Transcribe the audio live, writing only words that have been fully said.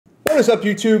What is up,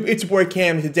 YouTube? It's your boy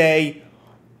Cam. Today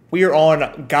we are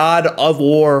on God of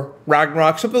War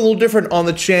Ragnarok, something a little different on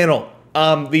the channel.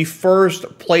 The first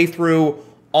playthrough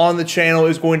on the channel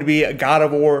is going to be God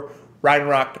of War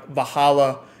Ragnarok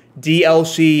Valhalla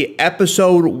DLC.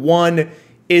 Episode 1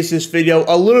 is this video.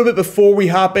 A little bit before we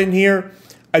hop in here,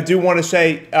 I do want to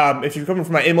say, if you're coming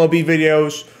from my MLB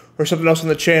videos or something else on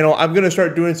the channel, I'm going to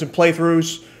start doing some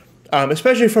playthroughs,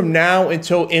 especially from now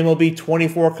until MLB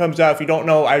 24 comes out. If you don't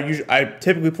know, I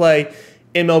typically play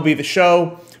MLB The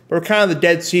Show. We're kind of the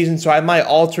dead season, so I might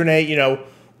alternate, you know,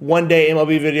 one day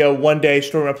MLB video, one day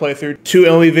story mode playthrough, 2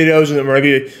 MLB videos, and then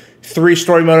maybe 3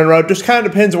 story mode in a row. Just kind of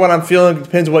depends on what I'm feeling. It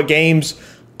depends on what games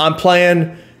I'm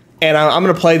playing, and I'm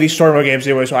going to play these story mode games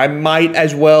anyway, so I might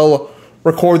as well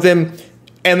record them.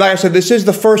 And like I said, this is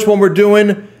the first one we're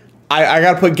doing. I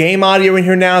got to put game audio in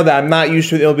here now that I'm not used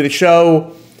to. It'll be the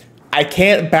show. I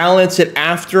can't balance it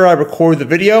after I record the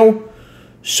video,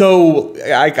 so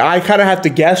I kind of have to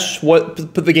guess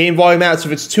put the game volume out. So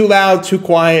if it's too loud, too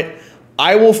quiet,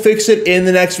 I will fix it in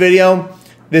the next video.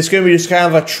 This is going to be just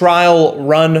kind of a trial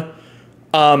run,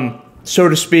 so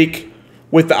to speak,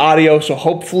 with the audio. So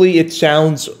hopefully it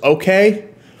sounds okay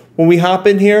when we hop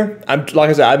in here.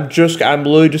 Like I said, I'm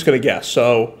literally just going to guess.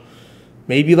 So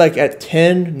maybe like at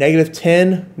 10,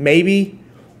 -10, maybe.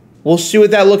 We'll see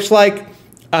what that looks like.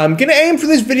 I'm going to aim for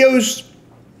these videos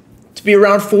to be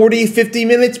around 40, 50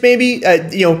 minutes maybe.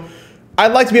 You know,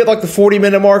 I'd like to be at like the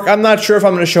 40-minute mark. I'm not sure if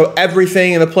I'm going to show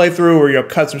everything in the playthrough or, you know,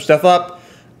 cut some stuff up.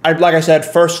 Like I said,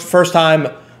 first time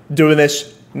doing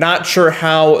this. Not sure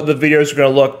how the videos are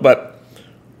going to look, but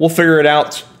we'll figure it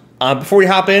out. Before we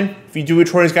hop in, if you do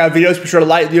enjoy these kind of videos, be sure to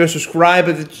like, leave, subscribe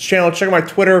to the channel. Check out my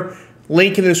Twitter,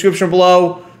 link in the description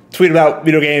below. Tweet about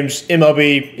video games,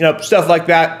 MLB, you know, stuff like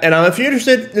that. And if you're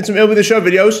interested in some MLB The Show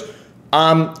videos,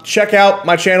 check out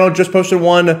my channel. Just posted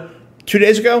one 2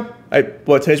 days ago.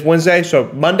 Today's Wednesday, so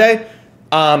Monday.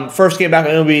 First game back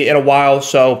on MLB in a while,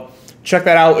 so check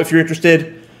that out if you're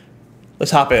interested.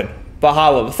 Let's hop in.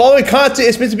 Valhalla. The following content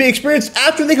is meant to be experienced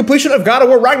after the completion of God of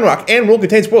War Ragnarok and will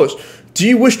contain spoilers. Do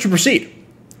you wish to proceed?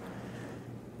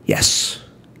 Yes.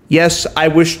 Yes, I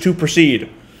wish to proceed.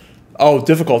 Oh,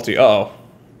 difficulty. Uh-oh.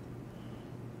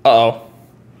 Uh-oh.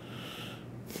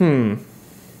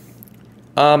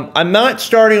 I'm not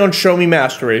starting on Show Me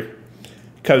Mastery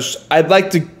because I'd like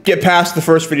to get past the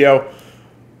first video.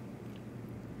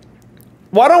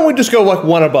 Why don't we just go like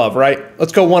one above, right?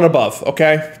 Let's go one above,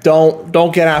 okay?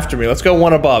 Don't get after me. Let's go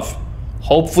one above.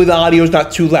 Hopefully the audio is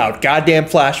not too loud. Goddamn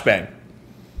flashbang.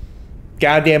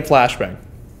 Goddamn flashbang.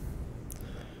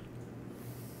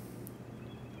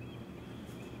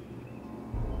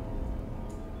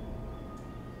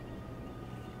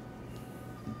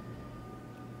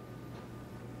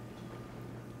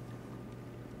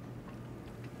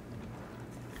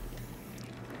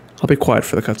 I'll be quiet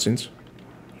for the cutscenes.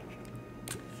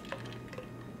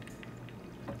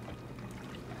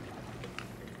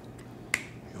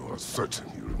 You are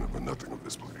certain you remember nothing of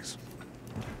this place?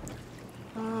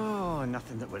 Oh,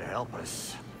 nothing that would help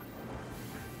us.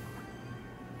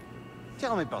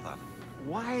 Tell me, brother,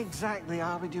 why exactly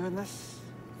are we doing this?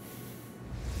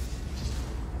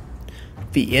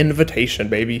 The invitation,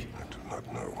 baby. I do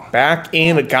not know. Back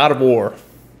in God of War.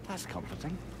 That's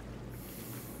comforting.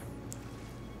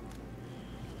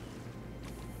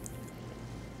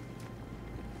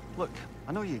 Look,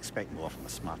 I know you expect more from the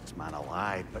smartest man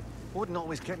alive, but Odin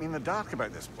always kept me in the dark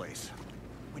about this place.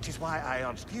 Which is why I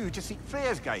urged you to seek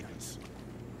Freya's guidance.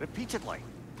 Repeatedly.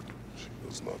 She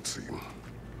does not seem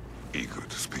eager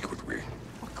to speak with me.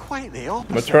 Well, quite the opposite.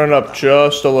 I'm gonna turn it up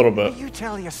just a little bit. But you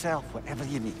tell yourself whatever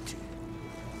you need to.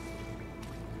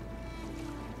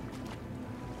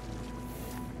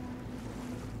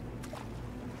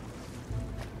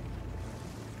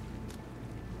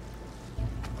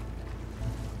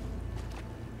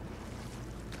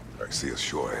 I see a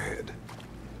shore ahead.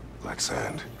 Black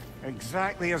sand.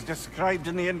 Exactly as described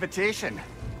in the invitation.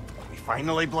 We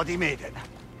finally bloody made it.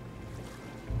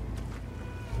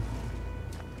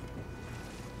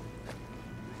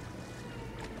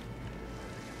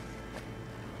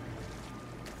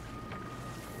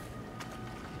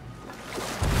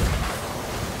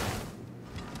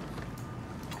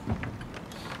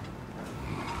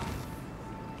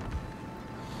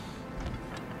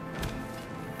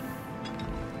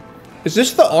 Is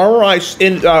this the armor so if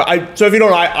you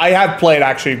don't know, I have played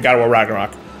actually God of War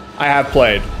Ragnarok. I have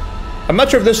played. I'm not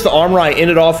sure if this is the armor I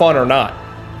ended off on or not.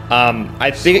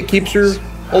 I think it keeps your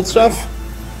old stuff.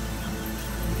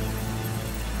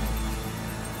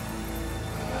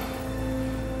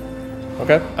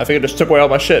 Okay, I think it just took away all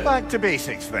my shit. Back to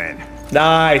basics then.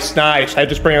 Nice, nice. I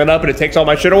just bring it up and it takes all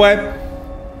my shit away.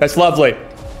 That's lovely.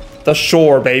 The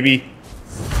shore, baby.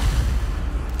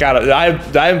 Got it. I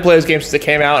haven't played this game since it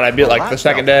came out, and I beat it like the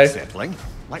second day. Settling.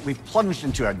 Like we've plunged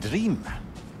into a dream.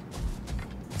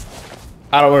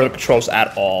 I don't remember the controls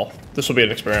at all. This will be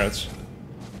an experience.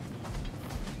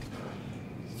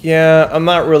 Yeah, I'm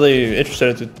not really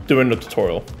interested in doing the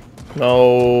tutorial.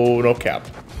 No cap.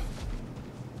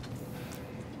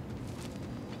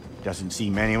 Doesn't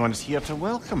seem anyone's here to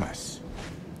welcome us.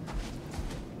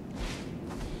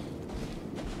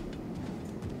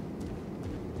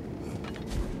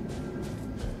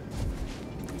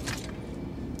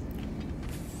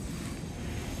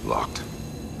 Locked.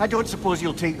 I don't suppose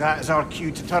you'll take that as our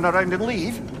cue to turn around and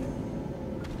leave?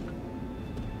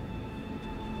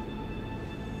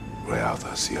 Realtha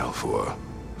Sialfor,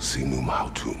 Sinum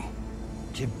Hautum.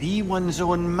 To be one's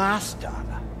own master.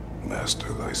 Master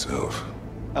thyself.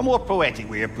 A more poetic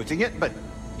way of putting it, but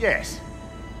yes.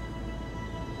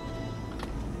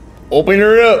 Open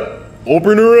her up.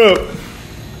 Open her up.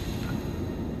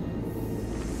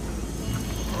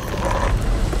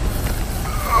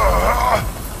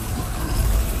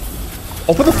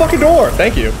 Open the fucking door.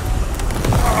 Thank you.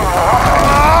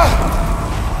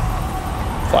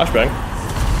 Flashbang.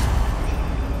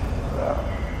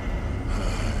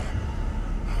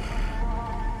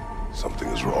 Something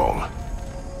is wrong.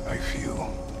 I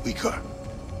feel weaker.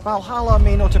 Valhalla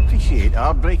may not appreciate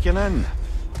our breaking in.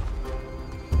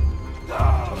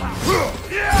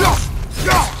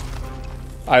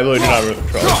 I literally do not remember the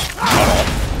controls at all.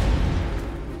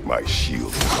 My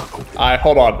shield is not open.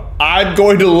 Hold on. I'm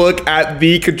going to look at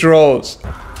the controls.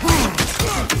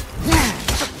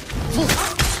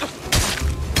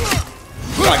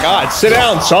 Oh my god, sit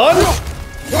down, son!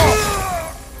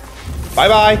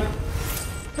 Bye-bye.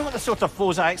 Not the sort of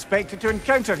foes I expected to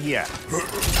encounter here.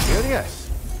 Curious.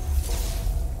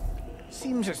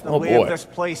 Seems it's the way of this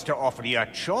place to offer you a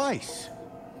choice.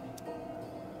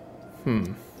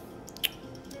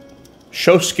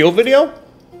 Show skill video?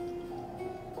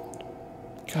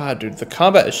 God, dude, the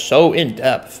combat is so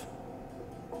in-depth.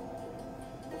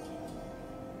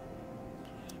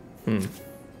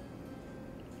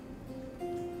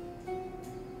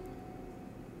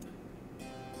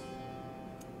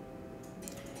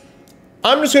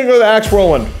 I'm just gonna go to the axe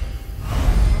rolling.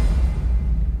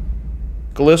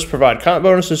 Glyphs provide combat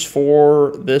bonuses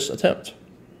for this attempt.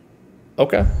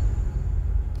 Okay.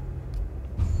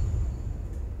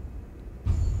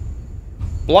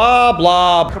 Blah,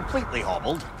 blah. Completely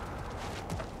hobbled.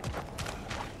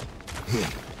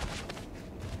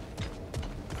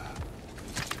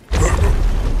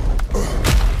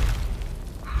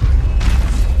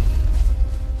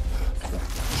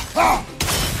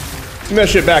 Give me that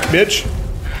shit back, bitch.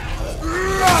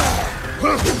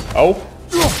 Oh.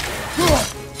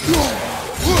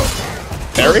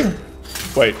 Parry?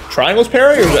 Wait, triangle's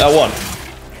parry or is it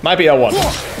L1? Might be L1.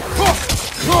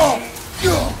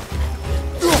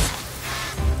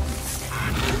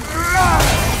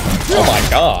 Oh my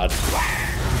god.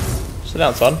 Sit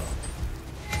down, son.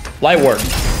 Light work.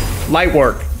 Light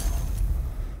work.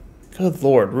 Good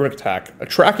lord, runic attack. A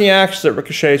tracking axe that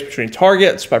ricochets between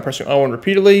targets by pressing O1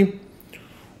 repeatedly.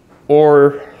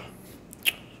 Or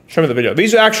show me the video.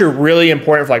 These are actually really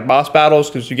important for like boss battles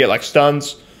because you get like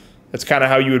stuns. That's kind of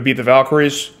how you would beat the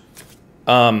Valkyries.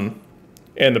 In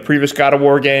the previous God of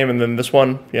War game and then this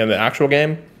one, yeah, the actual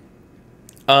game.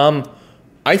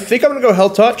 I think I'm gonna go Hell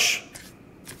Touch.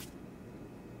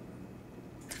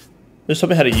 Just tell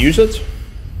me how to use it.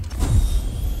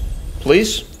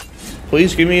 Please?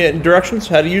 Please give me directions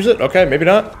how to use it. Okay, maybe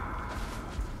not.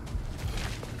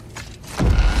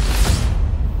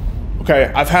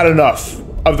 Okay, I've had enough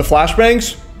of the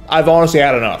flashbangs. I've honestly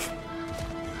had enough.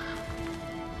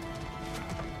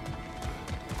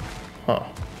 Huh.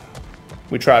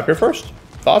 We try up here first?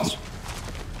 Thoughts?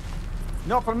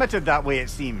 Not permitted that way, it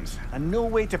seems. And no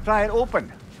way to pry it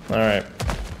open. Alright.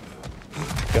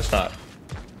 Guess not.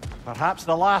 Perhaps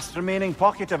the last remaining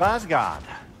pocket of Asgard.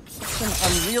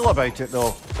 Something unreal about it,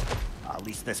 though. At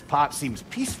least this part seems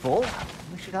peaceful.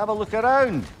 We should have a look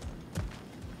around.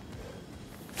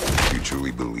 You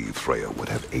truly believe Freya would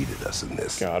have aided us in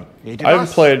this? God. Aided I haven't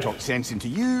us, played... talk sense into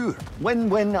you.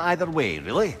 Win-win either way,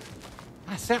 really.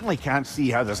 I certainly can't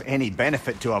see how there's any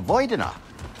benefit to avoiding her.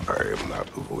 I am not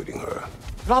avoiding her.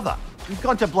 Brother, you've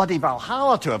gone to bloody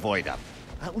Valhalla to avoid her.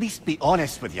 At least be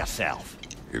honest with yourself.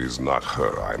 It is not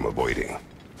her I'm avoiding.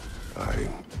 I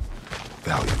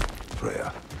value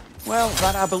Freya. Well,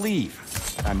 that I believe.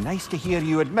 And nice to hear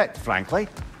you admit, frankly.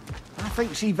 I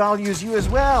think she values you as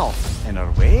well, in her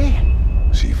way.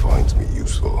 She finds me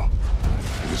useful.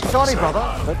 It is Sorry,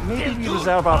 brother, but maybe we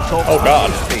reserve our talk. Oh god.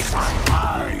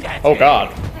 Oh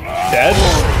god. Dead?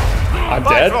 I'm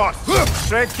dead?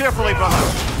 Tread carefully, brother.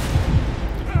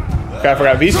 Okay, I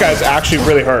forgot. These guys actually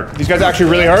really hurt. These guys actually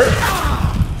really hurt?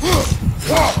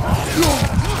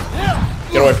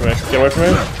 Get away from me. Get away from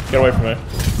me. Get away from me.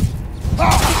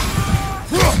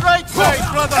 Right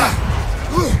side, brother.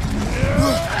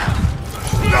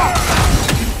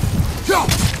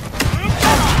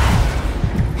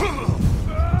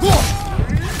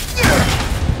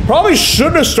 Probably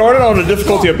shouldn't have started on the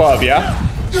difficulty above, yeah?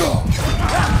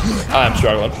 I'm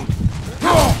struggling.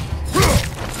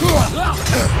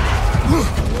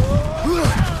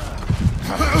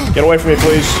 Get away from me,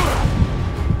 please.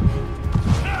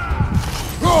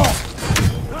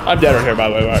 I'm dead right here, by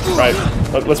the way, right?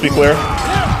 Let's be clear.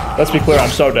 Let's be clear, I'm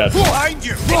so dead. Behind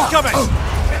you. He's coming.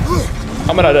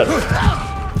 How am I not dead?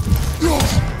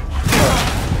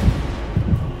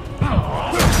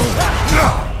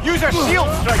 Use a shield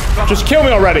strike, brother. Just kill me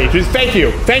already. Just thank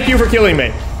you. Thank you for killing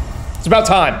me. It's about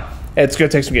time. It's gonna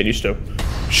take some getting used to.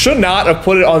 Should not have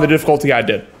put it on the difficulty I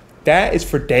did. That is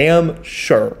for damn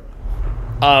sure.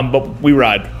 But we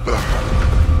ride.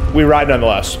 We ride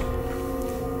nonetheless.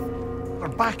 We're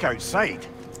back outside.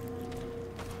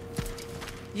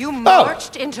 You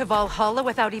marched into Valhalla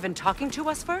without even talking to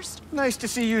us first? Nice to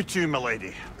see you too,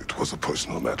 milady. It was a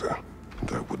personal matter,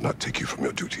 and I would not take you from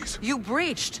your duties. You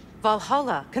breached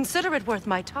Valhalla. Consider it worth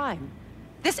my time.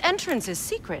 This entrance is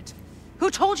secret. Who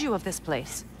told you of this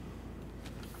place?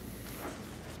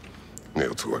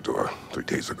 Nailed to our door 3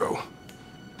 days ago.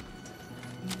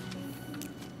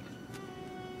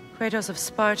 Kratos of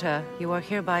Sparta, you are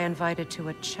hereby invited to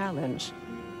a challenge.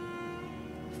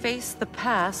 Face the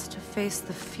past, face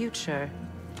the future.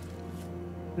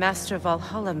 Master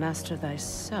Valhalla, master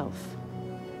thyself.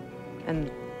 And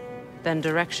then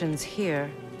directions here,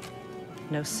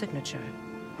 no signature.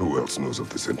 Who else knows of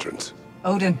this entrance?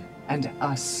 Odin and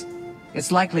us.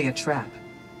 It's likely a trap.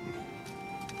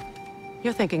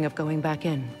 You're thinking of going back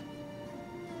in.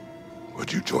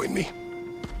 Would you join me?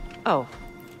 Oh,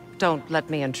 don't let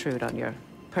me intrude on your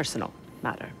personal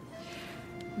matter.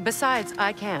 Besides,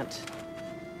 I can't.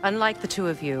 Unlike the two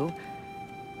of you,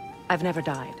 I've never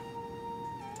died.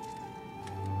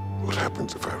 What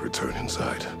happens if I return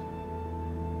inside?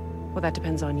 Well, that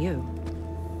depends on you.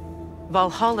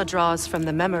 Valhalla draws from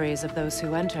the memories of those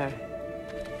who enter.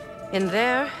 In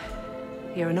there,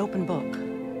 you're an open book.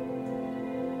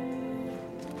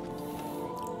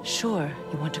 Sure,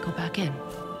 you want to go back in?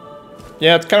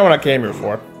 Yeah, it's kind of what I came here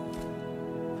for.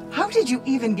 How did you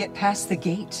even get past the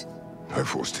gate? I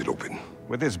forced it open.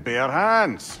 With his bare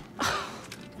hands.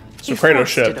 So Kratos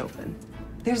shit. It open.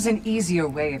 There's an easier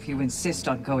way if you insist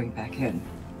on going back in.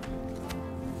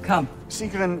 Come.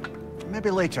 Sigrun,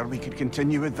 maybe later we could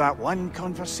continue with that one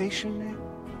conversation, eh?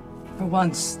 For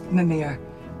once, Mimir,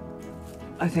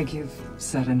 I think you've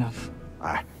said enough.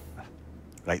 Ah,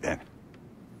 right then.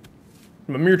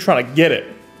 Mimir trying to get it.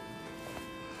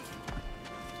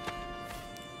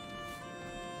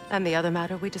 And the other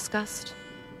matter we discussed?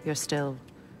 You're still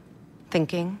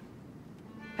thinking,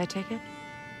 I take it?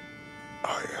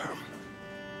 I am.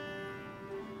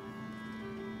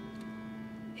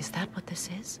 Is that what this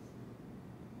is?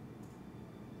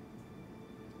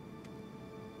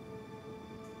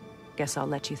 Guess I'll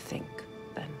let you think,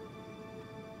 then.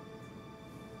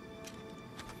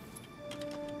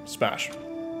 Smash.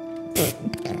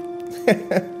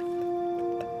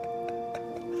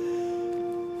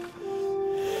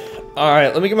 All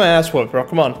right, let me get my ass whooped, bro.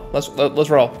 Come on, let's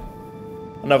roll.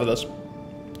 Enough of this.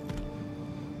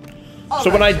 All So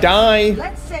when I right, die,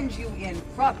 let's send you in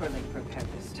properly prepared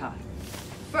this time.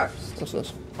 First, what's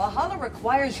this? Valhalla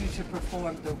requires you to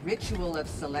perform the ritual of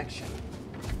selection.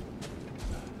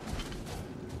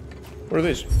 What are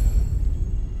these?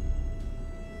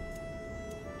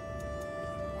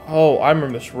 Oh, I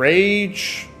remember this.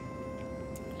 Rage.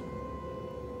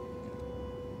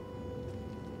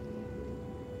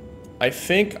 I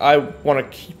think I want to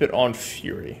keep it on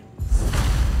Fury.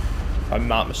 If I'm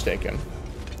not mistaken.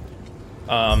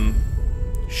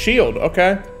 Shield,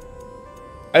 okay.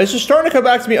 This is starting to come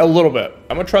back to me a little bit.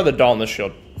 I'm gonna try the Dauntless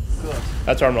Shield. Good.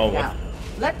 That's our I'm rolling Now,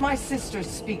 with. let my sister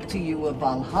speak to you of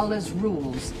Valhalla's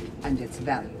rules and its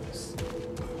values.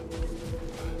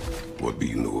 What do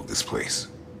you know of this place?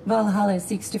 Valhalla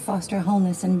seeks to foster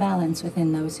wholeness and balance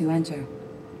within those who enter.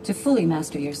 To fully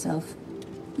master yourself,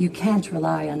 you can't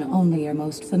rely on only your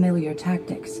most familiar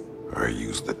tactics. I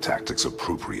use the tactics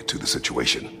appropriate to the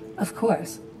situation. Of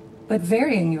course, but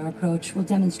varying your approach will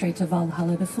demonstrate to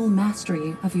Valhalla the full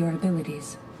mastery of your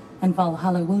abilities, and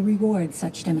Valhalla will reward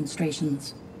such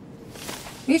demonstrations.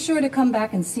 Be sure to come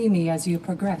back and see me as you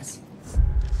progress.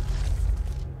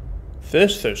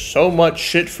 There's so much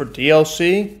shit for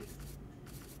DLC.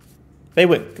 They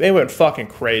went fucking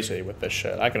crazy with this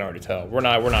shit. I can already tell. We're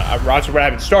not. Roger, we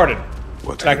haven't started.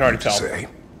 What I can have already you to tell. say?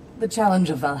 The challenge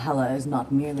of Valhalla is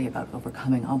not merely about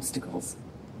overcoming obstacles.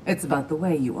 It's about the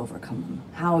way you overcome them,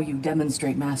 how you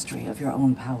demonstrate mastery of your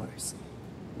own powers.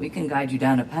 We can guide you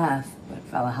down a path, but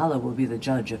Valhalla will be the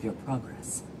judge of your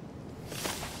progress.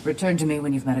 Return to me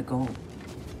when you've met a goal,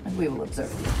 and we will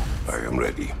observe you. I am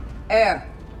ready. Air,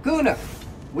 Gunnar,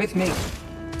 with me.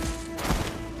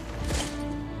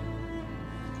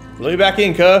 Let me back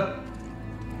in, cuh.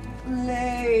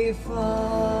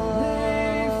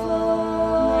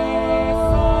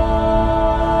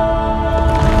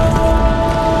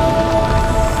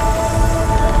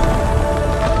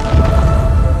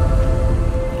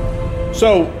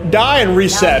 So, die and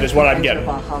reset is what I'm getting.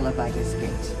 Valhalla by this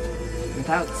gate,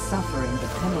 without suffering the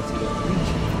penalty of breach.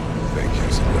 Thank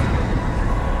you, sir.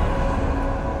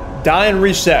 Die and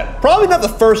reset. Probably not the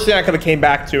first thing I could have came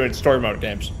back to in story mode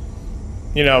games.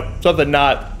 You know, something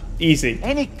not easy,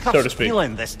 Any so to cursed speak.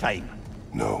 feeling this time?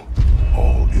 No,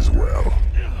 all is well.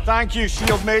 Thank you,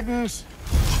 shield maidens.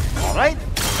 All right,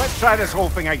 let's try this whole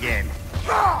thing again.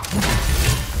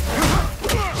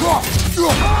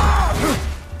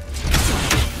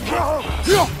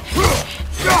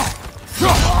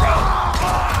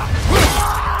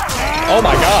 Oh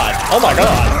my god. Oh my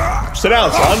god. Sit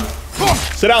down, son.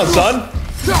 Sit down, son.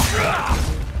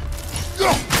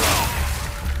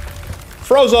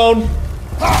 Frozone.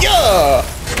 Yeah.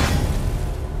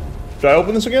 Do I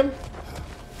open this again?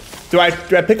 Do I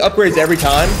pick upgrades every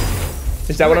time?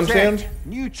 Is that what I'm That's it. saying?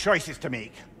 New choices to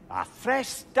make. A fresh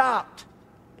start.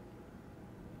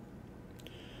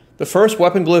 The first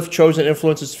weapon glyph chosen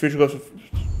influences future glyphs.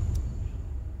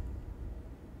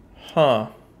 Huh.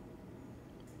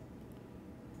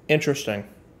 Interesting.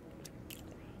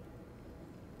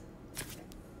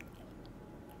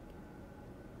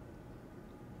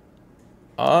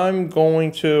 I'm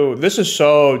going to... This is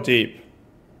so deep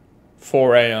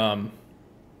for a,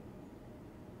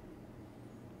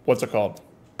 what's it called?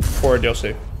 For a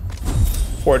DLC.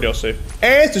 For a DLC.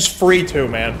 And it's just free too,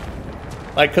 man.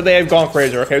 Like, could they have gone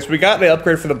crazy? Okay, so we got the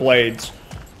upgrade for the blades.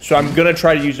 So I'm gonna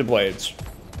try to use the blades.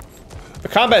 The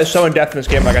combat is so in-depth in this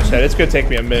game, like I said, it's gonna take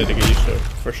me a minute to get used to,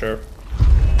 for sure.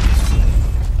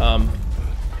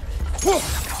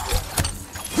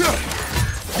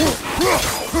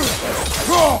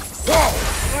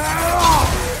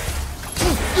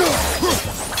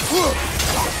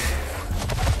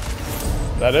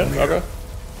 That it? Okay.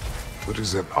 What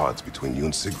is at odds between you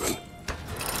and Sigrun?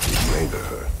 You anger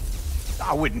her.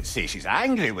 I wouldn't say she's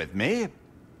angry with me.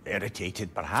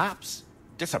 Irritated, perhaps.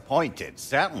 Disappointed,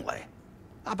 certainly.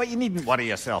 But you needn't worry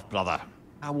yourself, brother.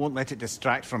 I won't let it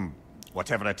distract from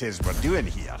whatever it is we're doing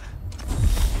here.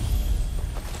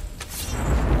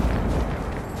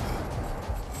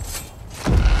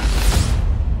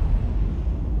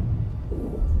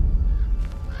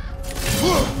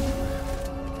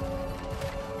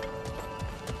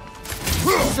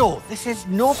 So, this is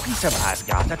no piece of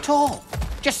Asgard at all.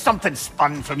 Just something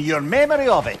spun from your memory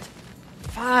of it.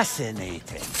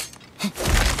 Fascinating.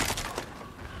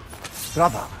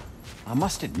 Brother, I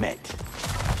must admit,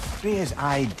 Freya's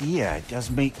idea does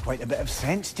make quite a bit of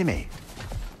sense to me.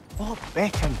 What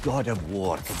better god of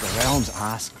war could the realms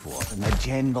ask for than the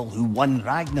general who won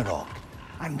Ragnarok,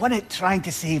 and won it trying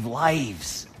to save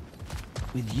lives?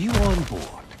 With you on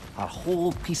board, our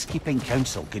whole peacekeeping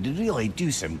council could really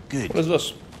do some good. What is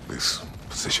this? This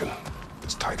position,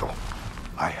 this title,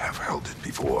 I have held it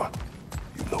before.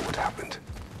 You know what happened.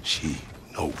 She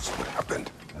knows what happened.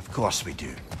 Of course we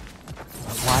do.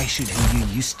 But why should who you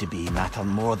used to be matter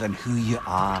more than who you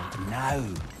are now?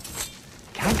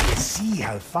 Can't you see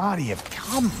how far you've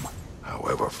come?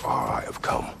 However far I have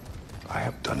come, I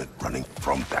have done it running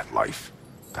from that life,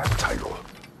 that title,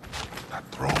 that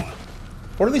throne.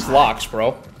 What are these locks,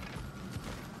 bro?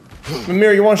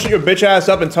 Mimir, you want to shut your bitch ass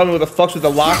up and tell me what the fuck's with the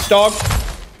locks, dog?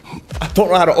 I don't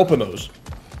know how to open those.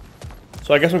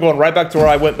 So I guess I'm going right back to where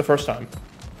I went the first time.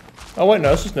 Oh wait,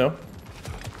 no, this is new.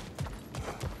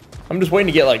 I'm just waiting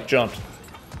to get, like, jumped.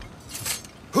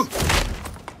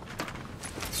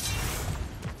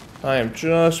 I am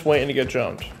just waiting to get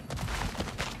jumped.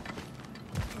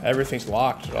 Everything's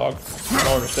locked, dog. I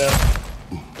don't understand.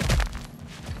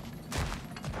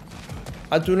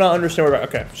 I do not understand where.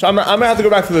 Okay, so I'm gonna have to go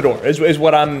back to the door. Is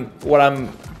what I'm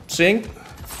seeing.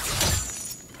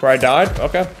 Where I died.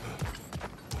 Okay.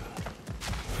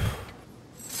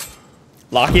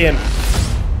 Lock in.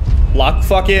 Lock the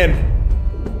fuck in.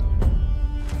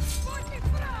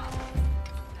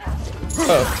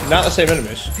 Oh, not the same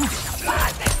enemies.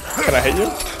 Can I hit you?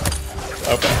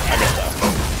 Okay, I guess so.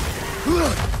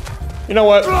 You know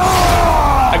what?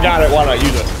 I got it. Why not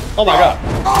use it? Oh my god.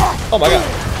 Oh my god.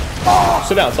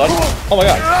 Sit down, son. Oh my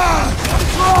god.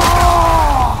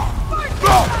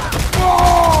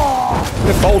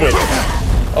 Get folded.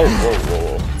 Oh, whoa,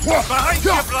 whoa, whoa. Behind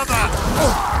you, brother!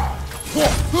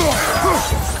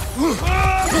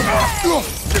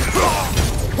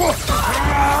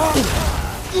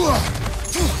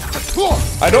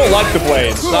 I don't like the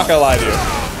blades, not gonna lie to you.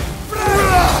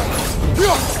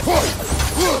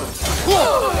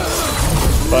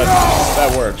 But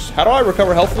that works. How do I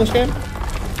recover health in this game?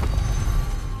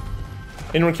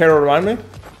 Anyone care to remind me?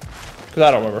 Because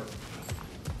I don't remember.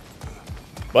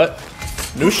 But,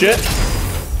 new shit.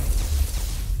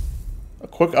 A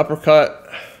quick uppercut.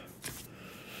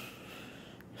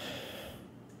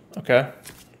 Okay.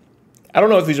 I don't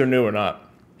know if these are new or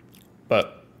not,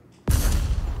 but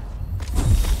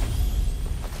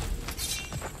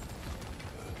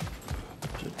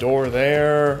there's a door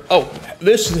there. Oh,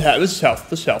 this is health.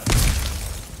 This is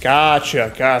health.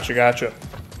 Gotcha, gotcha, gotcha.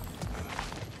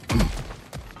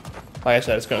 Like I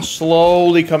said, it's gonna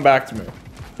slowly come back to me.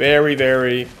 Very,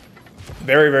 very,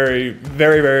 very, very,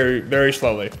 very, very, very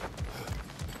slowly.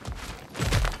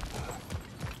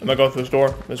 Am I going through this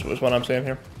door? This is what I'm saying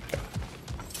here.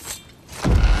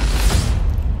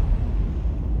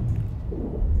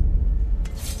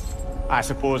 I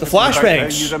suppose The it's about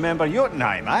flashbangs. how you remember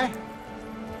Jotunheim, eh?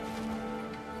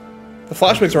 The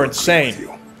flashbacks are With insane.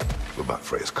 you about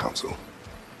Freya's counsel.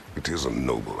 It is a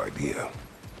noble idea.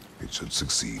 It should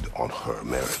succeed on her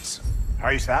merits.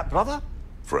 How's that, brother?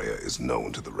 Freya is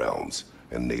known to the realms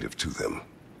and native to them,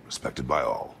 respected by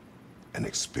all, an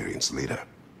experienced leader.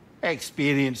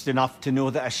 Experienced enough to know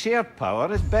that a shared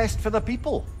power is best for the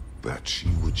people. That she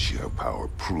would share power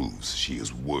proves she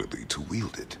is worthy to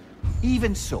wield it.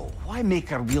 Even so, why make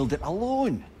her wield it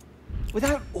alone?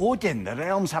 Without Odin, the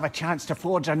realms have a chance to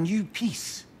forge a new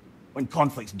peace. When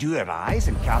conflicts do arise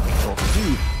and can't be talked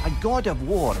to, a god of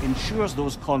war ensures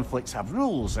those conflicts have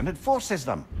rules and enforces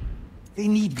them. They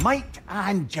need might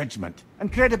and judgment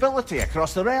and credibility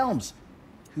across the realms.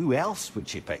 Who else would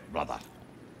she pick, brother?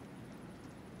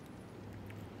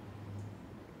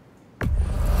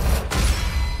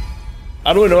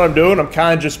 I don't really know what I'm doing. I'm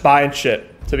kind of just buying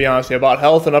shit, to be honest. I bought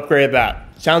health and upgraded that.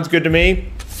 Sounds good to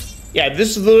me. Yeah,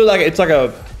 this is literally like, it's like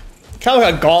a, kind of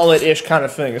like a gauntlet-ish kind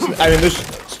of thing. I mean, there's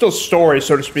still stories,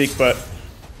 so to speak, but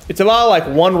it's a lot of like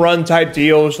one-run type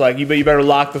deals. Like, you better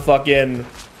lock the fuck in.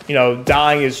 You know,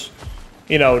 dying is,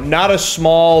 you know, not a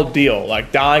small deal.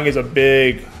 Like, dying is a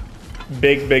big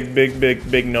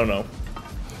no-no.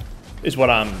 Is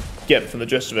what I'm getting from the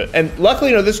gist of it. And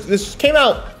luckily, you know, this came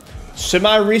out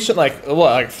semi-recent, like,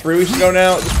 what, like 3 weeks ago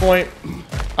now at this point?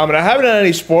 And I haven't done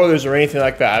any spoilers or anything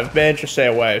like that. I've managed to stay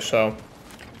away, so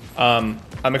I'm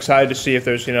excited to see if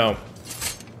there's, you know,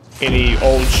 any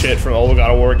old shit from old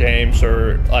God of War games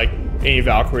or, like, any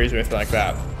Valkyries or anything like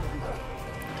that.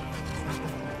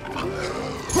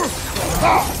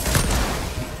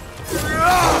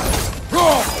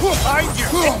 Behind you!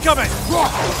 Incoming!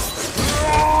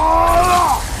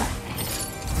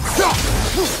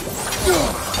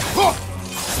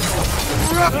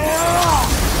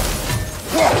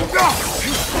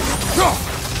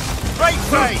 Right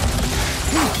side!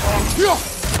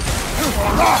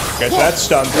 Okay, so that's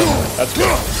stunned them. That's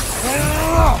good.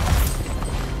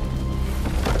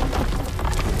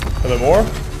 Are there more?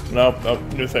 Nope, nope.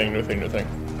 New thing, new thing, new thing.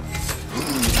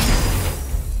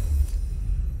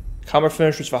 Combat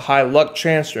finishers have a high luck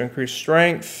chance to increase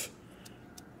strength.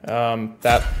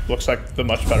 That looks like the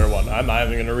much better one. I'm not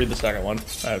even going to read the second one.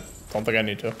 I don't think I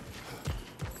need to.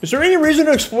 Is there any reason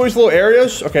to explore these little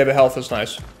areas? Okay, the health is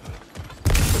nice.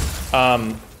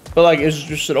 But like, is it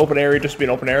just an open area just to be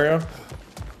an open area?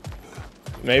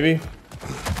 Maybe.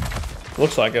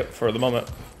 Looks like it for the moment.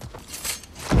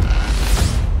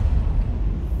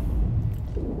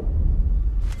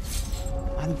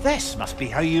 And this must be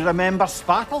how you remember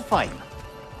Svartalfheim.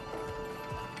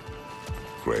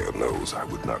 Freya knows I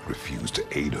would not refuse to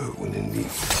aid her when in need.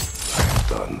 I have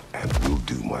done and will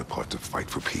do my part to fight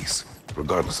for peace,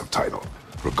 regardless of title,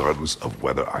 regardless of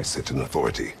whether I sit in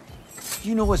authority.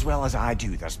 You know as well as I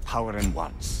do there's power in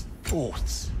words.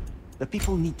 Oaths. The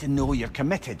people need to know you're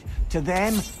committed to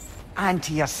them and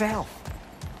to yourself.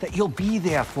 That you'll be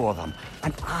there for them,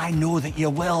 and I know that you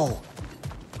will.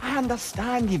 I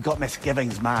understand you've got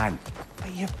misgivings, man,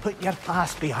 but you've put your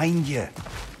past behind you.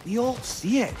 We all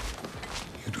see it.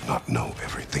 You do not know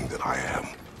everything that I am.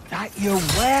 That you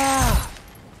were.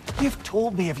 You've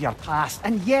told me of your past,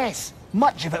 and yes,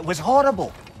 much of it was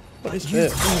horrible. What is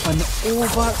You've this? proven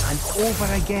over and over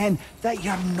again that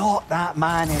you're not that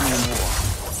man anymore.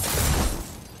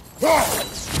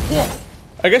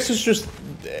 I guess it's just...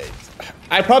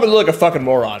 I probably look like a fucking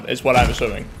moron, is what I'm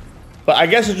assuming. But I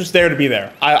guess it's just there to be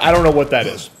there. I don't know what that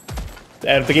is.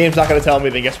 And if the game's not going to tell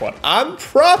me, then guess what? I'm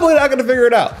probably not going to figure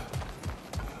it out.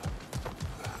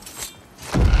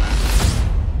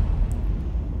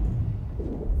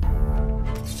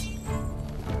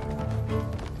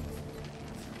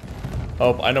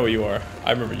 Oh, I know what you are.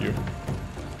 I remember you.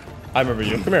 I remember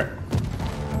you. Come here.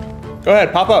 Go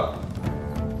ahead, pop up.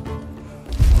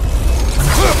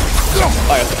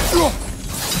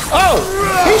 Oh,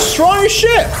 he's strong as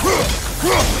shit.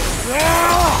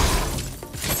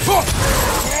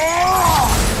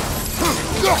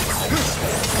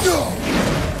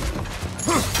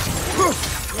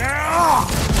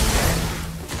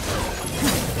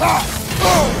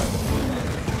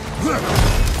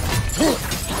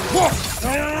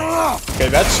 Okay,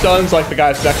 that stuns like the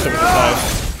guys next to him.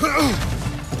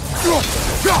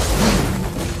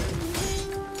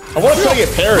 I want to try to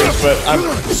get parries, but I'm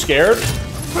scared.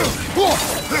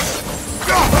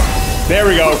 There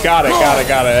we go. Got it. There we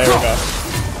go.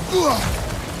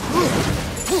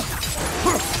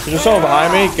 Is there someone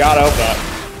behind me? God, I hope not.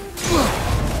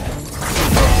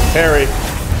 Parry.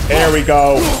 There we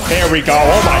go.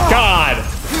 Oh my god.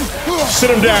 Sit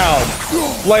him down.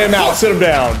 Lay him out. Sit him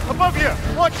down. Above you!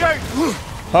 Watch out!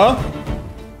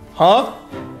 Huh?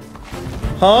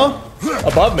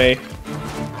 Above me?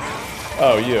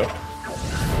 Oh, you.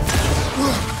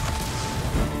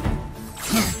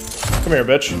 Come here,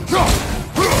 bitch.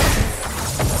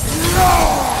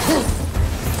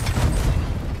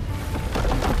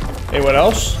 Anyone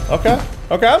else? Okay,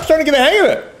 I'm starting to get the hang of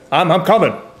it. I'm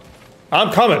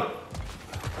coming.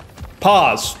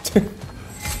 Pause.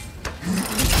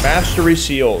 Mastery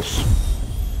seals.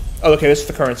 Oh, okay, this is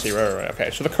the currency, right. Okay,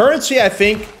 so the currency, I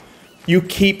think, you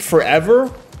keep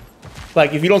forever.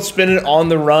 Like, if you don't spend it on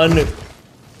the run,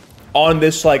 on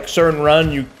this, like, certain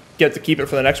run, you get to keep it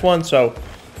for the next one. So,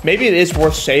 maybe it is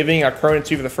worth saving our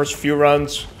currency for the first few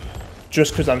runs,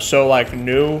 just because I'm so, like,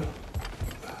 new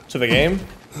to the game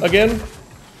again.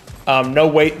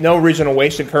 No reason to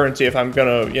waste currency if I'm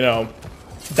gonna, you know,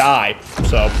 die,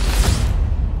 so...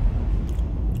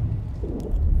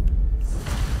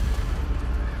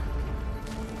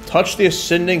 Touch the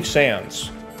ascending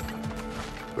sands.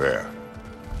 There.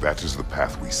 That is the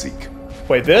path we seek.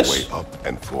 Wait, this? Way up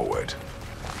and forward.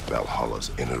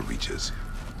 Valhalla's inner reaches.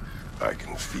 I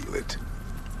can feel it.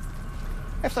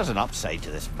 If there's an upside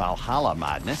to this Valhalla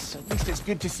madness, at least it's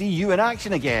good to see you in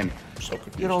action again. So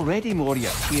confused. You're already more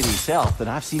your fiery self than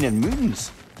I've seen in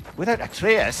moons. Without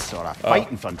Atreus or a fight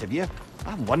in front of you,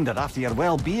 I wondered after your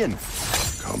well-being.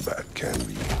 Combat can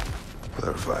be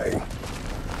clarifying.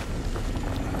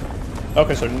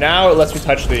 Okay, so now it lets me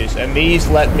touch these, and these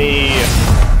let me...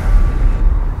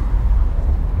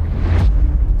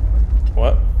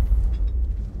 What?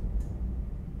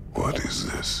 What is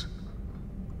this?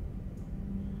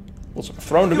 Looks like a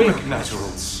throne to me. Natural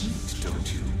seed,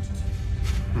 don't you?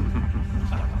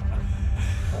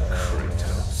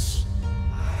 Kratos.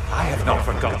 I have not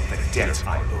forgotten the debt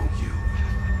I owe you.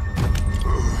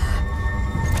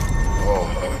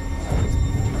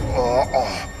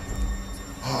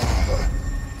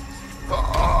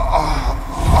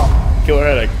 Killer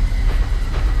headache.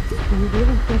 Do you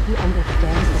really think he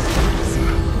understands this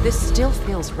urgency? This still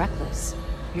feels reckless.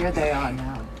 Here they are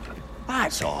now.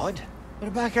 That's odd. We're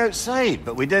back outside,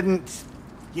 but we didn't...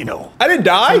 You know. I didn't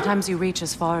die? Sometimes you reach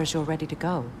as far as you're ready to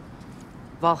go.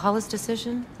 Valhalla's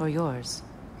decision, or yours?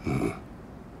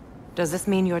 Does this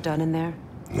mean you're done in there?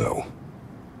 No.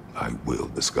 I will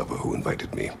discover who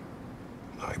invited me.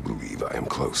 I believe I am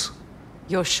close.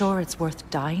 You're sure it's worth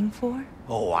dying for?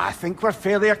 Oh, I think we're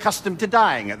fairly accustomed to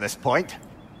dying at this point.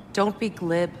 Don't be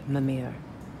glib, Mimir.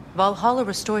 Valhalla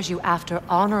restores you after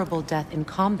honorable death in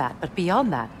combat, but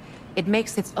beyond that, it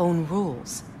makes its own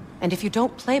rules. And if you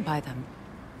don't play by them...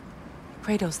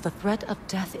 Kratos, the threat of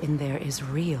death in there is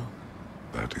real.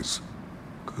 That is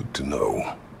good to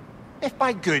know. If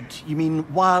by good, you mean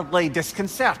wildly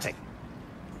disconcerting.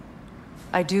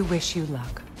 I do wish you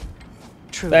luck.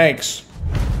 Truly. Thanks.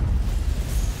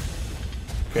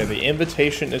 Okay, the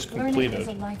invitation is Learning is completed.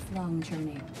 a lifelong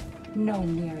journey, no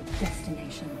mere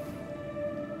destination.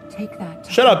 Take that.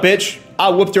 Shut up, bitch. I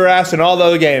whooped your ass in all the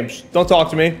other games. Don't talk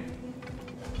to me.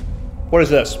 What is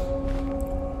this?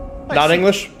 Not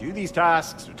English? Do these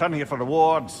tasks, return here for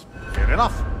rewards. Fair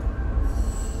enough.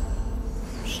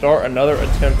 Start another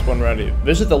attempt when ready.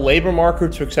 Visit the labor marker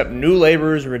to accept new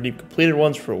laborers and redeem completed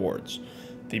ones for rewards.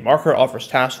 The marker offers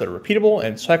tasks that are repeatable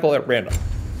and cycle at random.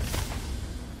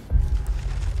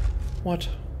 What?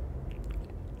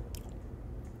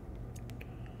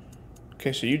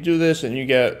 Okay, so you do this and you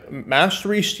get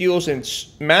mastery seals and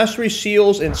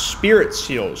spirit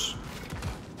seals.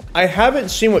 I haven't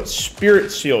seen what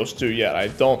spirit seals do yet, I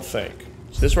don't think.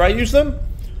 Is this where I use them?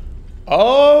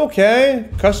 Okay.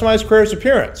 Customize Kratos'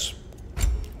 appearance.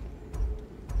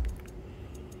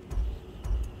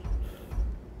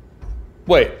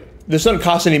 Wait, this doesn't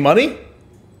cost any money?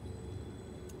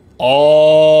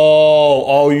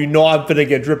 Oh, you know I'm finna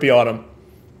get drippy on him.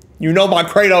 You know my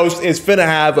Kratos is finna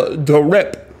have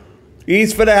drip.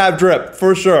 He's finna have drip,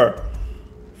 for sure.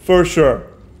 For sure.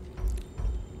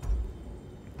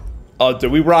 Oh,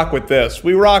 dude, we rock with this.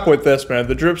 We rock with this, man.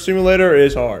 The drip simulator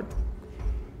is hard.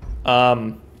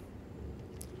 I'm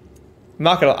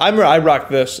not gonna. I rock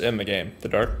this in the game, the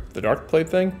dark plate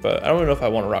thing, but I don't even know if I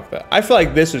want to rock that. I feel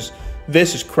like this is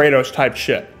Kratos type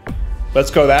shit. Let's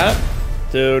go that,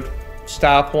 dude.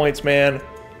 Style points, man.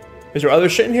 Is there other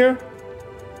shit in here?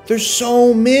 There's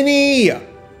so many.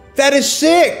 That is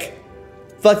sick.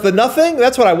 Like the nothing.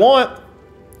 That's what I want.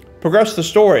 Progress the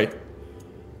story.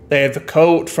 They have the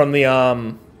coat from the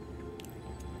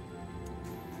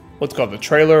what's it called, the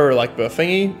trailer or like the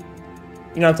thingy.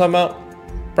 You know what I'm talking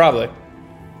about? Probably.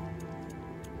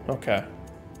 Okay.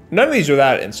 None of these are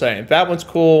that insane. That one's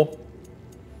cool.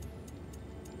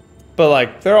 But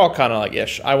like, they're all kind of like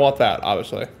ish. I want that,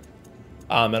 obviously.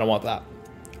 And I want that.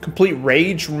 Complete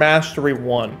Rage Mastery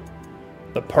 1.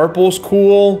 The purple's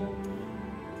cool.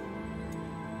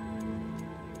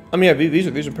 I mean, yeah,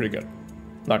 these are pretty good.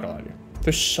 Not gonna lie to you.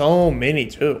 There's so many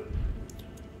too.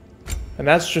 And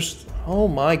that's just, oh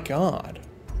my god.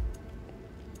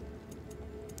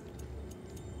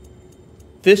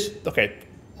 This, okay.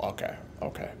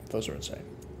 Those are insane.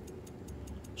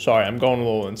 Sorry, I'm going a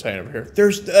little insane over here.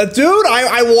 There's, dude,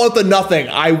 I want the nothing.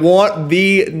 I want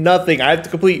the nothing. I have to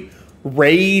complete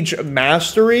Rage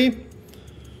Mastery.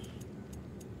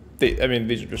 I mean,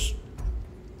 these are just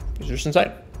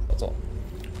insane. That's all.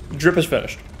 Drip is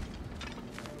finished.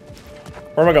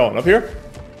 Where am I going? Up here?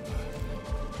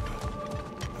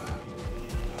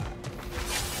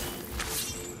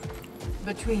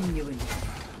 Between you and me,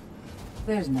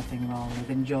 there's nothing wrong with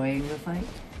enjoying the fight.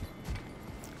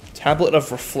 Tablet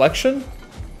of Reflection?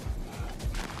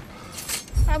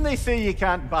 And they say you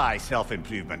can't buy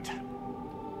self-improvement.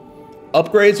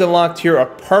 Upgrades unlocked here are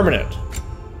permanent.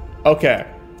 Okay.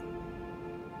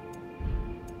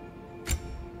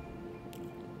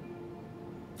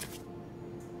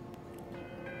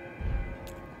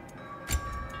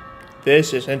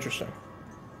 This is interesting.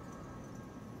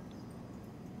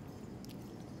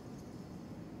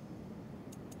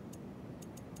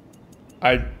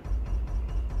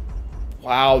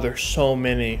 Wow, there's so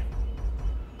many.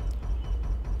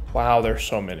 Wow, there's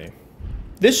so many.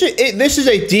 This is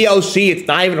a DLC. It's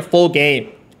not even a full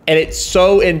game, and it's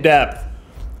so in depth.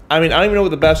 I mean, I don't even know what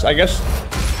the best. I guess.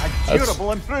 A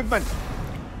durable improvement.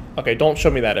 Okay, don't show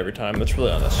me that every time. That's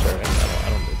really unnecessary. I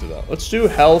don't need to do that. Let's do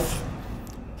health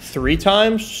 3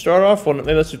 times to start off. Well,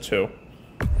 maybe let's do 2.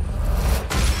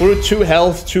 We'll do 2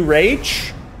 health, 2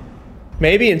 rage,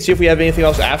 maybe, and see if we have anything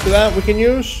else after that we can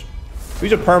use.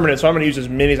 These are permanent, so I'm gonna use as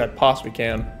many as I possibly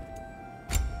can.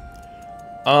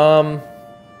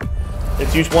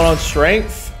 Let's use 1 on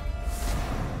strength,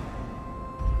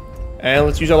 and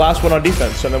let's use our last one on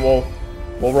defense, and then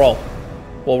we'll roll.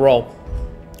 We'll roll.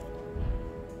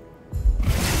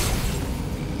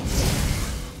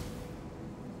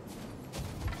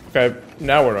 Okay,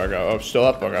 now where do I go? Oh, still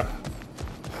up. Okay.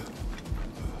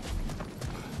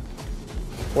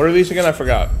 What are these again? I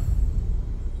forgot.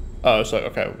 Oh, it's like,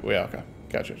 okay, yeah, okay.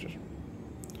 Gotcha.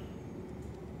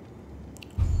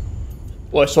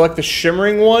 Well, I select the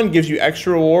shimmering one, gives you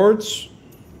extra rewards.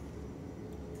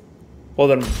 Well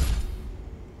then,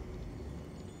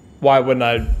 why wouldn't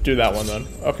I do that one then?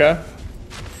 Okay.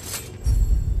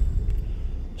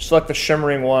 Select the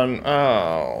shimmering one.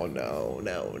 Oh, no.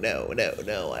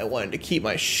 I wanted to keep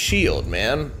my shield,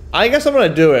 man. I guess I'm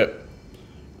gonna do it.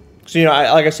 So, you know,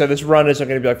 like I said, this run isn't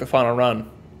gonna be like the final run.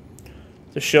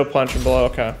 The shield punch and below,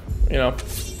 okay. You know,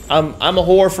 I'm a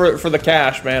whore for the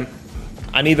cash, man.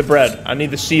 I need the bread. I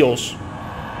need the seals.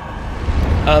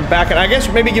 Back, and I guess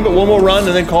maybe give it one more run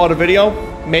and then call it a video.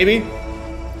 Maybe.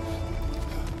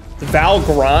 The Val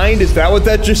grind? Is that what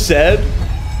that just said?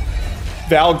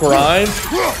 Val grind?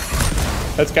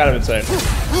 That's kind of insane.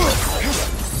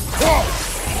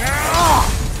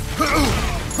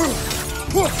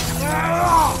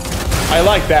 I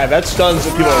like that. That stuns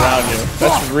the people around you.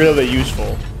 That's really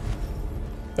useful.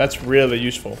 That's really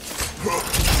useful.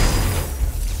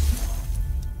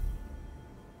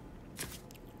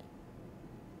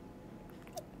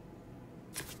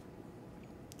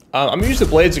 I'm gonna use the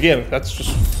blades again. That's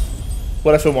just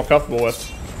what I feel more comfortable with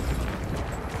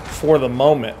for the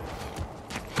moment.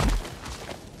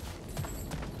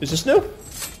 Is this new?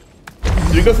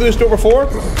 Did we go through this door before?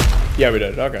 Yeah, we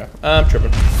did. Okay. I'm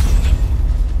tripping.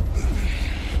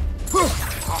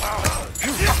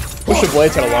 Wish the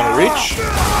blades had a longer reach.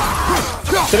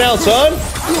 Sit down, son.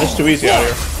 It's too easy out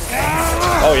here.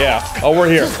 Oh, yeah. Oh, we're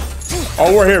here.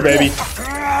 Oh, we're here, baby.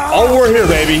 Oh, we're here,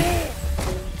 baby.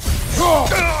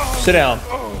 Sit down.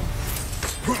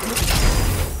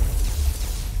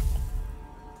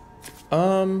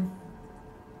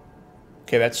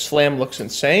 Okay, that slam looks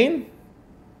insane.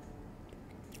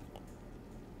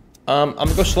 I'm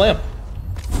gonna go slam.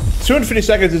 250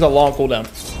 seconds is a long cooldown.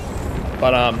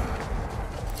 But,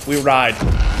 we ride,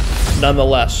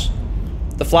 nonetheless.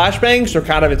 The flashbangs are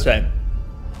kind of insane.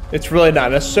 It's really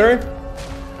not necessary.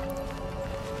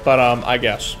 But, I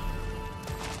guess.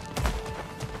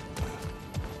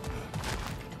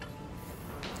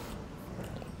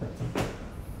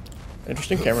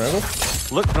 Interesting camera angle.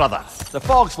 Look, brother, the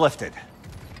fog's lifted.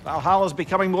 Valhalla's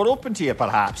becoming more open to you,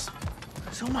 perhaps.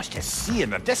 So much to see in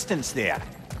the distance there.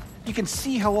 You can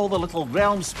see how all the little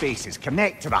realm spaces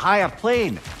connect to the higher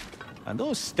plane. And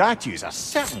those statues are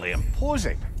certainly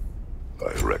imposing.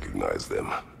 I recognize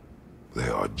them. They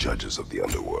are judges of the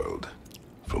underworld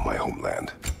from my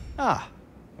homeland. Ah,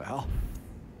 well,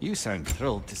 you sound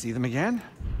thrilled to see them again.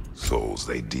 Souls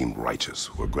they deemed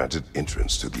righteous were granted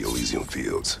entrance to the Elysian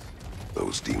fields.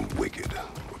 Those deemed wicked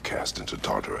were cast into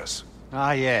Tartarus.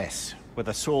 Ah, yes, where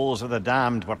the souls of the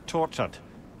damned were tortured.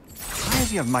 How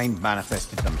has your mind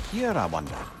manifested them here, I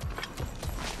wonder?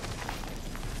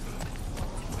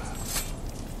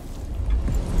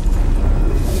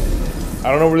 I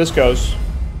don't know where this goes.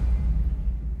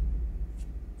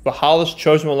 Valhalla's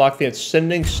chosen will unlock the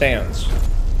Ascending Sands.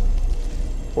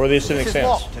 Where are the Ascending This is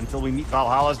Sands? locked until we meet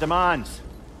Valhalla's demands.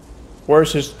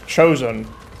 Where's his chosen?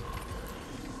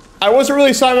 I wasn't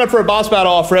really signing up for a boss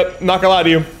battle off rip, not gonna lie to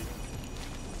you.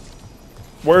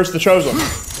 Where's the chosen?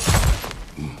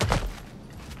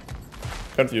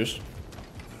 Confused.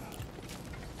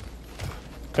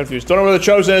 Confused. Don't know where the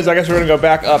chosen is. I guess we're gonna go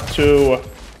back up to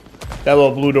that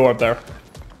little blue door up there.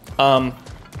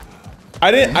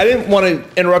 I didn't want to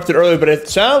interrupt it earlier, but it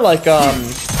sounded like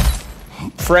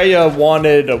Freya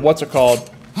wanted what's it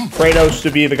called? Kratos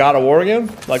to be the God of War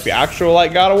again, like the actual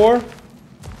like God of War.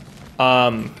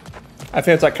 I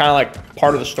think it's like kind of like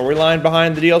part of the storyline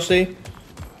behind the DLC.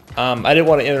 I didn't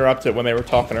want to interrupt it when they were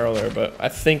talking earlier, but I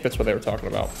think that's what they were talking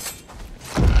about.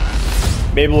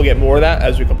 Maybe we'll get more of that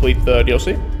as we complete the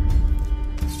DLC.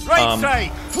 Right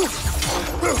side.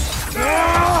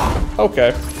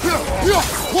 Okay.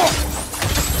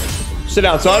 Sit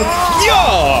down, son.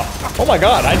 Yeah! Oh my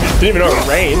god, I just didn't even know it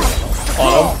rained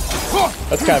on him.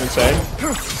 That's kind of insane.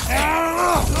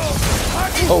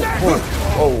 Oh, whoa.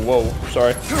 Oh, whoa.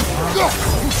 Sorry.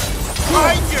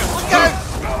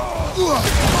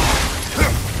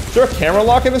 Is there a camera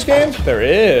lock in this game? There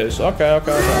is. Okay,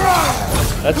 okay, okay.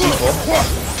 That's useful.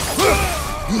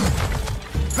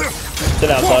 Sit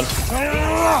down, son.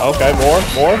 Okay,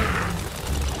 more.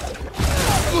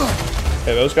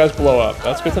 Okay, those guys blow up.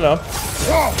 That's good to know.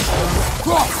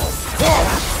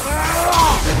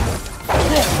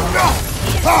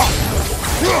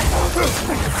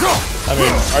 I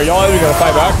mean, are y'all even gonna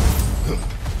fight back?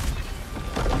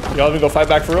 Y'all even go fight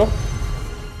back for real?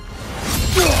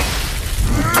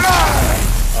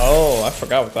 Oh, I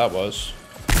forgot what that was.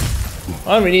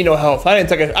 I don't even need no health. I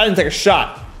didn't take a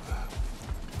shot.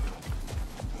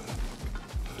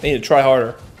 I need to try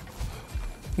harder.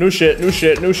 New shit.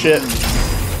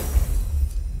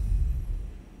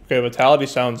 Okay, Vitality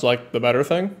sounds like the better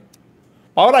thing.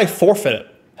 Why would I forfeit it?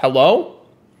 Hello?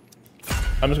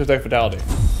 I'm just gonna take Vitality.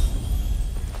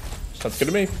 Sounds good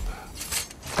to me.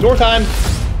 Door time!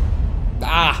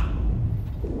 Ah!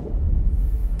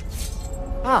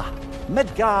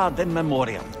 Midgard in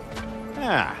memoriam.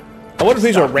 Ah. I wonder if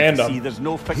these are See, random. there's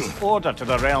no fixed order to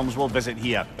the realms we'll visit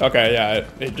here. Okay, yeah,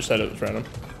 it just said it was random.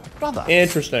 Brother,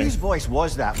 Interesting. whose voice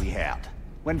was that we heard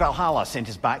when Valhalla sent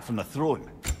us back from the throne?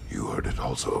 You heard it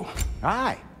also.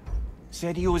 Aye.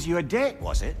 Said he owes you a debt,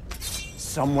 was it?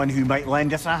 Someone who might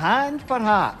lend us a hand,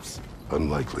 perhaps?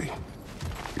 Unlikely.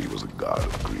 He was a god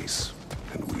of Greece,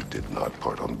 and we did not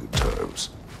part on good terms.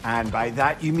 And by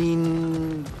that you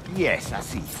mean... Yes, I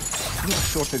see. No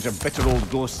shortage of bitter old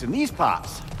ghosts in these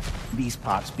parts. These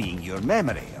parts being your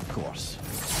memory, of course.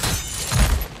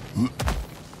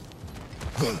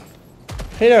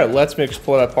 Hey there, it lets me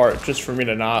explore that part just for me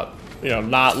to not,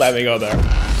 not let me go there.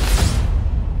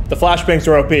 The flashbangs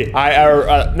are OP.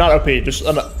 Not OP, just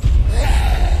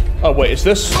Oh, wait, is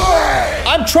this?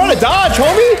 I'm trying to dodge,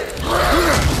 homie!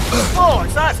 Oh,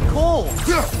 that's cool.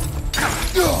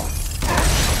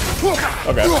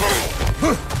 Okay.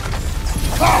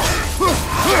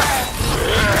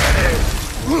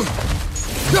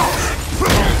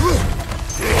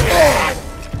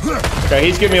 Okay,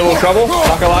 he's giving me a little trouble.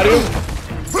 Not gonna lie to you.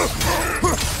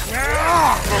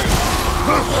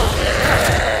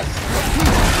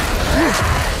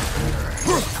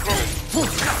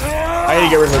 I need to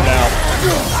get rid of him now.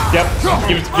 Yep.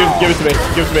 Give it to me.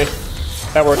 Give it to me.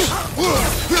 That works.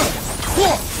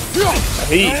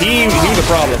 He was a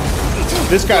problem.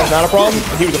 This guy's not a problem.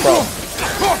 He was a problem.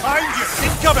 Behind you.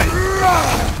 Incoming.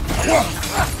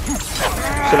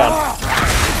 Sit down.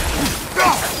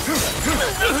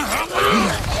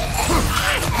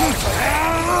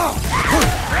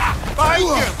 Behind you.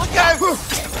 Look out.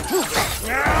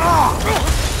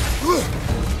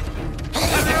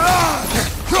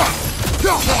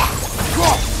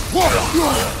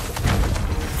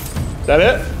 Is that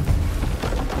it?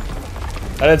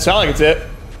 That didn't sound like it's it.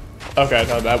 Okay,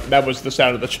 no, that was the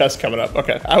sound of the chest coming up.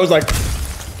 Okay, I was like,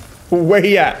 where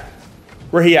he at?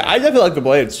 Where he at? I definitely like the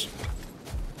blades.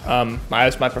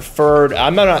 That's my preferred.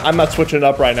 I'm not switching it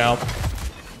up right now.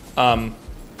 I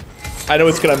know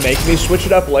it's gonna make me switch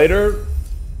it up later,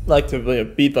 like to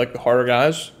beat like the harder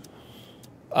guys.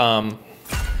 But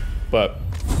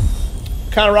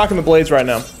kind of rocking the blades right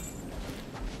now.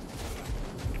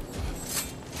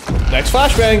 Next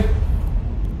flashbang.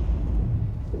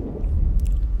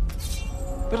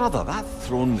 Brother, that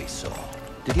throne we saw,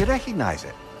 did you recognize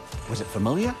it? Was it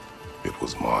familiar? It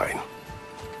was mine.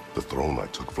 The throne I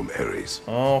took from Ares.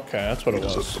 Okay, that's what it It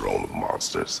is a was. throne of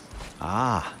monsters.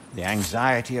 Ah, the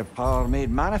anxiety of power made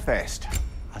manifest.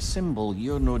 A symbol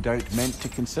you're no doubt meant to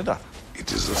consider.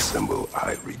 It is a symbol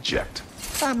I reject.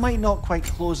 That might not quite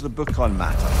close the book on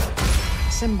matter.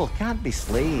 A symbol can't be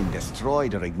slain,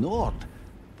 destroyed, or ignored.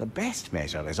 The best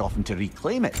measure is often to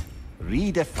reclaim it,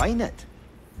 redefine it.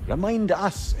 Remind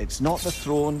us it's not the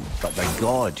throne, but the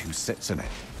god who sits in it.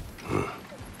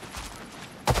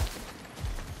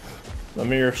 Let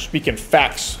me hear speaking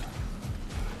facts.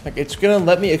 Like, it's gonna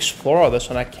let me explore all this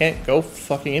and I can't go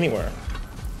fucking anywhere.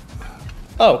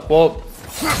 Oh, well,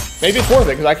 maybe it's worth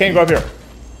it because I can't go up here.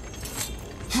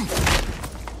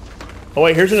 Oh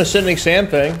wait, here's an ascending sand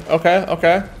thing. Okay,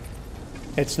 okay.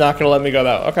 It's not gonna let me go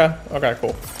that way. Okay, okay,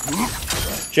 cool.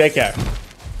 JCAT.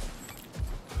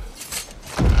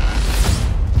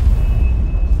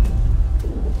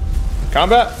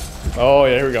 Combat? Oh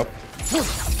yeah, here we go.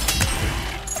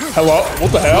 Hello?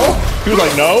 What the hell? He was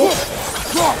like, no?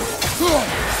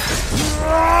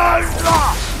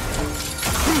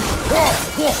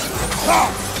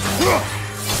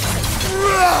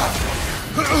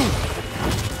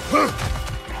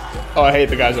 Oh, I hate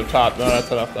the guys up top. No, that's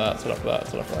enough of that. That's enough of that.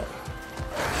 That's enough of that.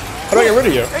 How do I get rid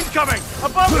of you? Incoming.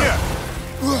 Above you.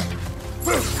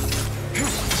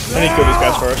 I need to kill these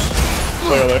guys first.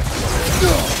 Clearly.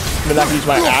 I'm gonna have to use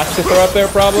my axe to throw up there,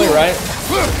 probably, right?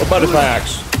 What butt is my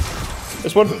axe?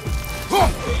 This one?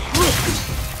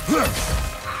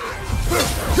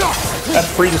 That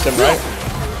freezes him, right?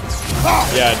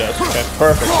 Yeah, it does. Okay,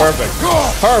 perfect, perfect.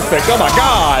 Perfect, oh my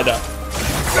god!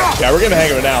 Yeah, we're getting the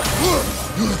hang of it now.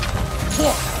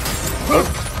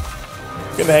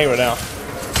 Getting the hang of it now.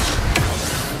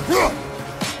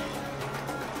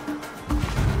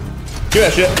 Give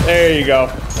that shit. There you go.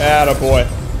 Attaboy.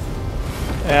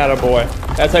 Attaboy.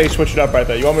 That's how you switch it up right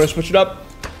there. You want me to switch it up?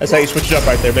 That's how you switch it up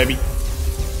right there, baby.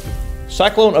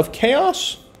 Cyclone of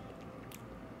Chaos?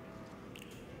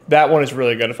 That one is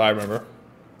really good if I remember.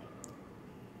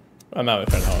 I'm not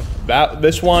a fan of that.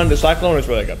 This one, the Cyclone, is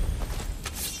really good.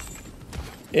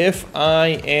 If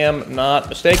I am not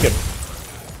mistaken.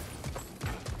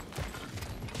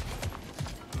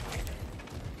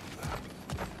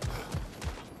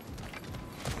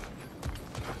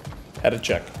 Had to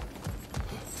check.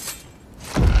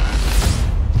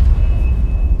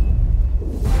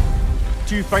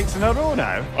 Two fights in a row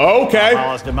now. Okay.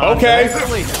 Okay.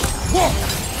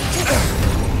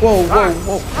 Whoa, whoa,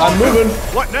 whoa. I'm moving.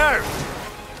 What now?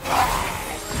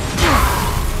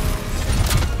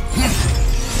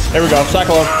 There we go.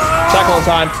 Cyclone. Cyclone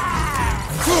time.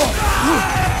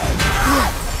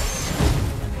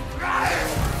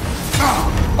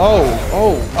 Oh,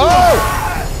 oh, oh!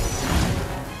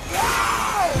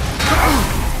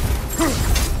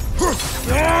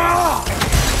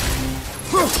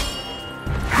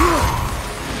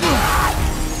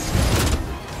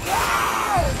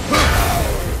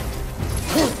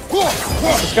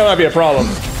 It's gonna be a problem.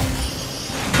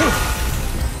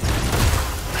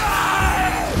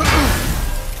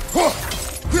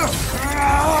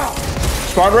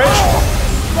 Spartan Rage?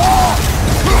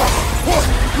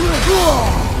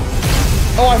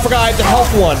 Oh, I forgot I had the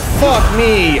health one. Fuck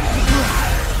me.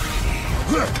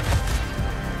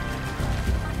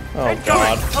 Oh,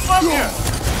 God. Above you!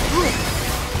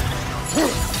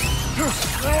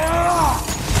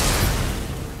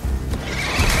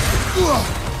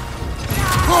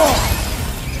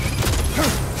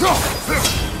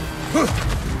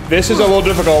 This is a little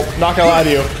difficult, not gonna lie to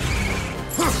you.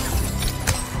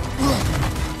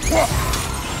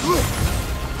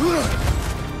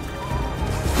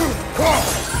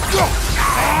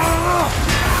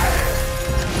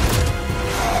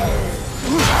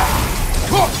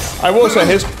 I will say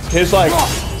his like,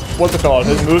 what's it called?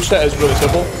 His moveset is really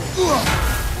simple.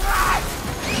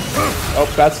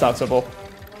 Oh, that's not simple.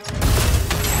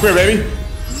 Come here, baby.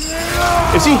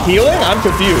 Is he healing? I'm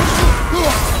confused.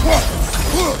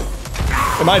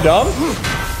 Am I dumb?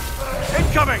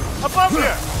 Incoming! Above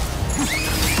you!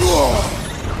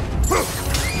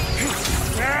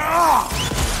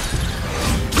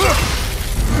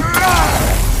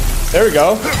 There we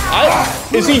go.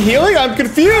 Is he healing? I'm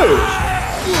confused.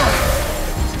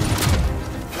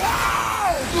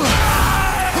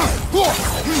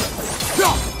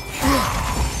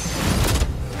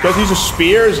 Does he use a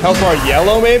spear? Is health bar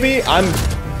yellow maybe?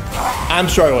 I'm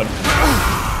struggling.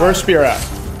 Where's spear at?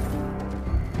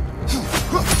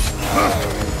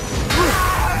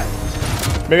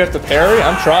 Maybe I have to parry?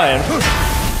 I'm trying.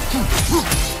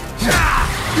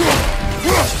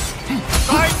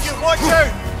 Behind you, watch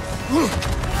out!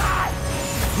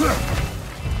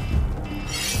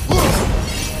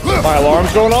 My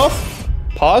alarm's going off?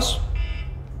 Pause?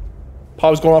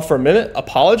 Pause going off for a minute?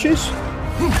 Apologies?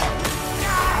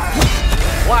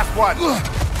 Last one!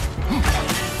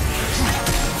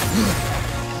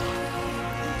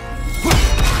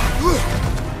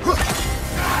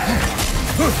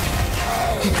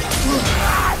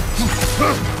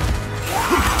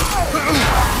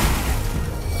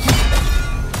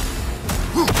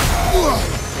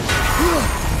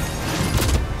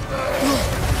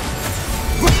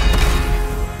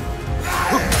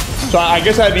 So I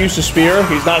guess I had to use the spear.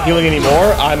 He's not healing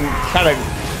anymore. I'm kind of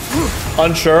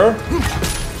unsure.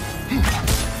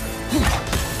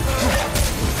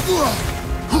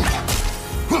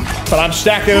 But I'm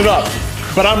stacking it up.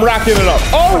 But I'm racking it up.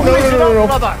 Oh, no, no, no, no,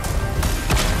 no.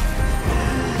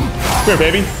 Come here,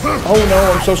 baby. Oh, no,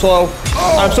 I'm so slow.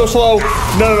 I'm so slow.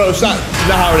 No, no, no, it's not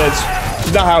how it is.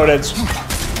 It's not how it is.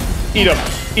 Eat him.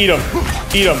 Eat him.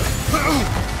 Eat him.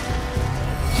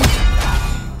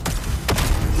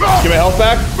 Get my health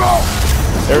back.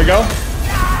 There we go.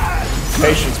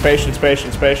 Patience, patience,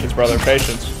 patience, patience, brother.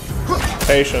 Patience.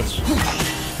 Patience.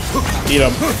 Eat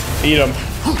him. Eat him.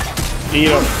 Eat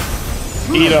him.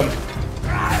 Eat him.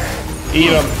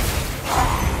 Eat him.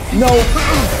 No.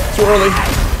 Too early.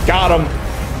 Got him.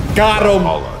 Got him.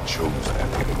 Valhalla chose an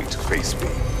enemy to face me.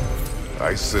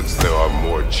 I sense there are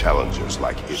more challengers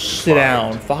like it. Sit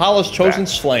down. Valhalla's chosen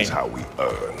slain. That's how we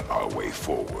earn our way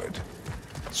forward.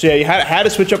 So yeah, you had to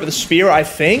switch up with the spear, I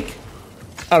think.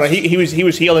 I don't know. He was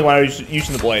healing when I was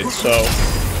using the blades, so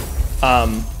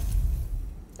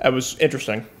that was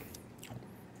interesting.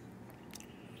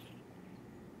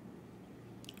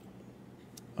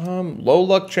 Low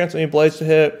luck chance any blades to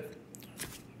hit.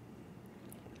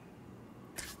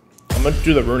 I'm gonna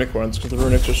do the runic ones because the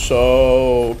runics are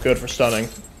so good for stunning.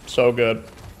 So good.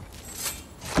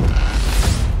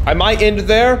 I might end it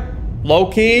there. Low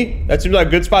key. That seems like a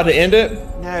good spot to end it.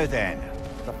 Now then,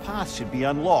 the path should be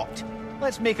unlocked.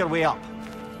 Let's make our way up.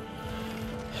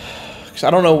 Cause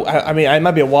I don't know. I mean, I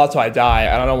might be a while till I die.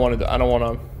 I don't want to. I don't want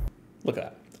to look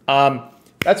at that.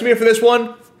 That's me for this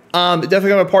one. Definitely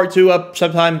gonna have a part 2 up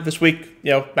sometime this week.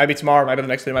 You know, maybe tomorrow, maybe the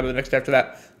next day, maybe the next day after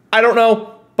that. I don't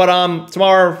know. But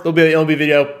tomorrow it'll be a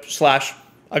video /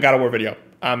 a God of War video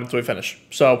until we finish.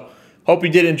 So hope you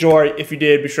did enjoy. If you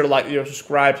did, be sure to like the video,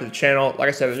 subscribe to the channel. Like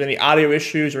I said, if there's any audio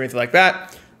issues or anything like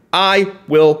that, I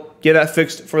will get that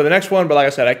fixed for the next one. But like I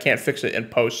said, I can't fix it in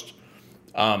post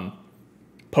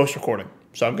recording.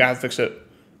 So I'm gonna fix it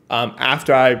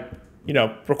after I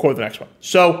record the next one.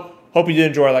 So hope you did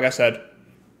enjoy. Like I said,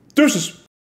 deuces.